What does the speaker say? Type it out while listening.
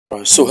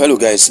So hello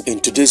guys, in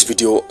today's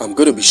video I'm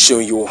going to be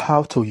showing you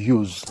how to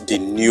use the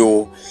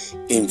new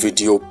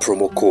Invideo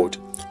promo code.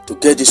 To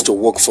get this to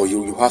work for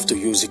you, you have to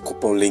use the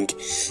coupon link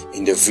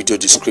in the video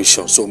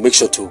description, so make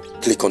sure to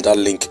click on that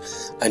link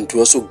and to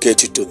also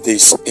get you to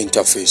this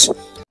interface.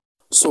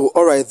 So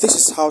alright, this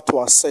is how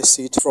to access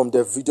it from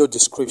the video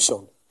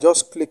description.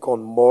 Just click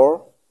on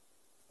more.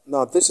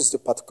 Now this is the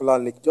particular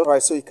link.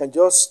 Alright, so you can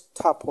just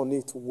tap on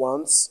it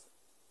once.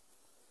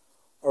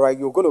 Alright,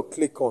 you're going to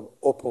click on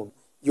open.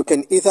 You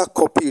can either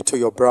copy it to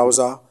your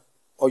browser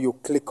or you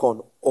click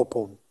on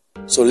open.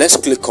 So let's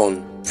click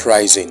on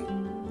pricing.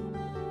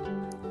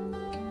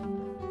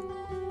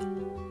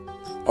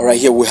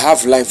 Alright, here we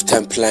have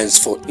lifetime plans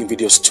for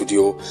Invideo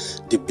Studio.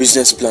 The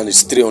business plan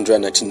is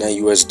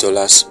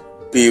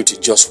 $399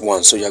 billed just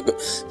once. So they're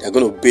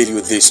going to bill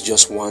you this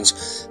just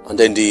once, and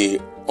then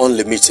the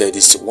unlimited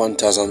is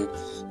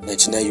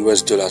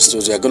 $1,099.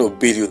 So they are going to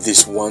bill you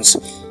this once,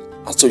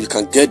 and so you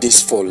can get this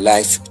for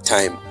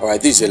lifetime.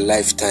 Alright, this is a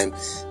lifetime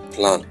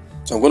plan.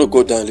 So I'm going to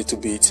go down a little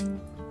bit.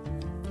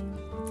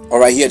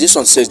 Alright, here this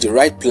one says the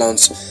right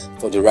plans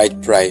for the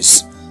right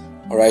price.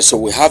 Alright, so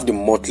we have the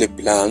monthly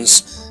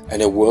plans,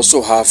 and then we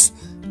also have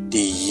the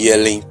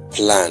yearly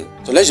plan.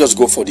 So let's just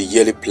go for the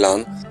yearly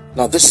plan.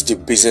 Now this is the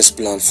business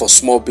plan for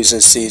small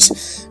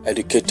businesses,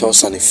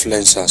 educators and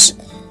influencers.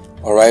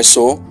 Alright,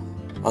 so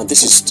and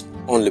this is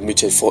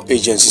unlimited for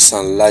agencies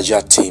and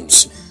larger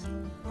teams.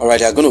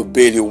 Alright, they're going to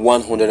bill you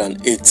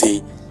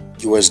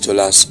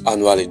 $180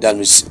 annually, that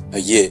means a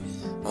year.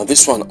 And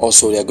this one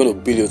also, they're going to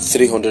bill you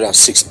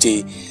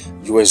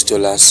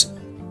 $360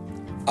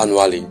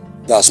 annually,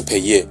 that's per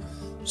year.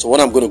 So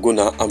what I'm going to go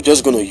now, I'm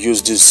just going to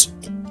use this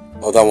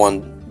other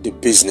one, the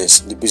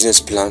business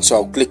plan. So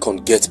I'll click on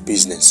get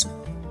business.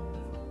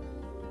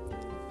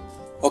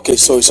 Okay,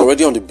 so it's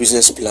already on the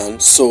business plan.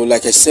 So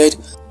like I said,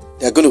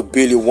 they're going to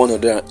bill you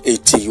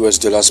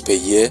 $180 per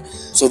year.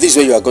 So this is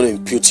where you are going to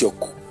input your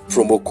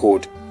promo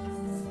code.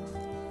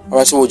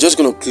 Alright, so we're just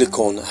going to click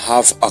on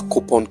have a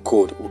coupon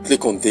code. We'll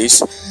click on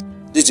this.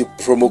 This is the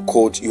promo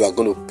code you are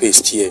going to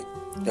paste here.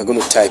 You're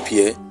going to type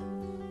here,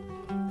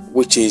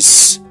 which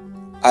is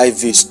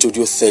IV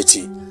Studio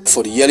 30.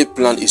 For the yearly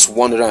plan is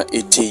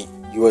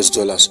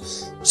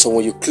 $180. So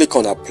when you click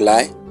on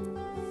apply,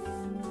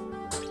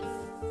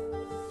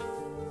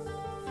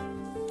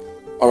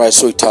 alright,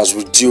 so it has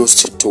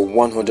reduced to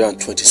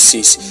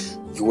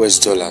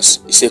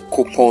 $126. It's a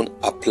coupon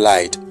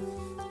applied.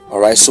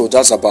 Alright, so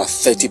that's about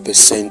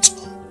 30%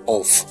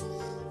 off.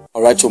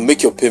 Alright, to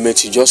make your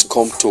payment, you just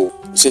come to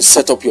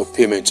set up your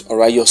payment.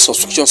 Alright, your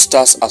subscription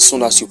starts as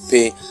soon as you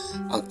pay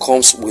and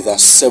comes with a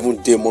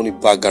 7-day money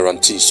back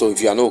guarantee. So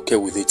if you are not okay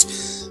with it,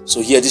 so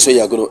here this way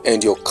you are going to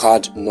enter your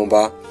card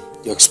number,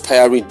 your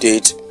expiry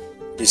date,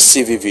 the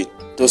CVV,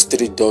 those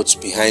 3 dots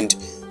behind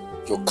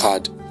your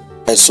card.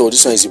 And so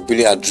this one is the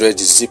billing address,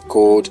 the zip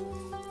code,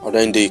 and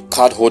then the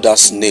card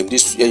holder's name.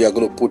 This here you are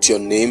going to put your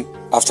name.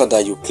 After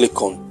that, you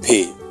click on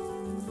pay.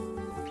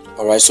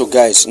 Alright, so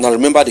guys, now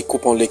remember the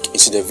coupon link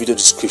is in the video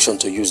description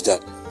to use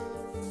that.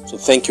 So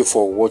thank you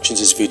for watching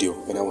this video,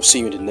 and I will see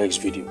you in the next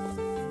video.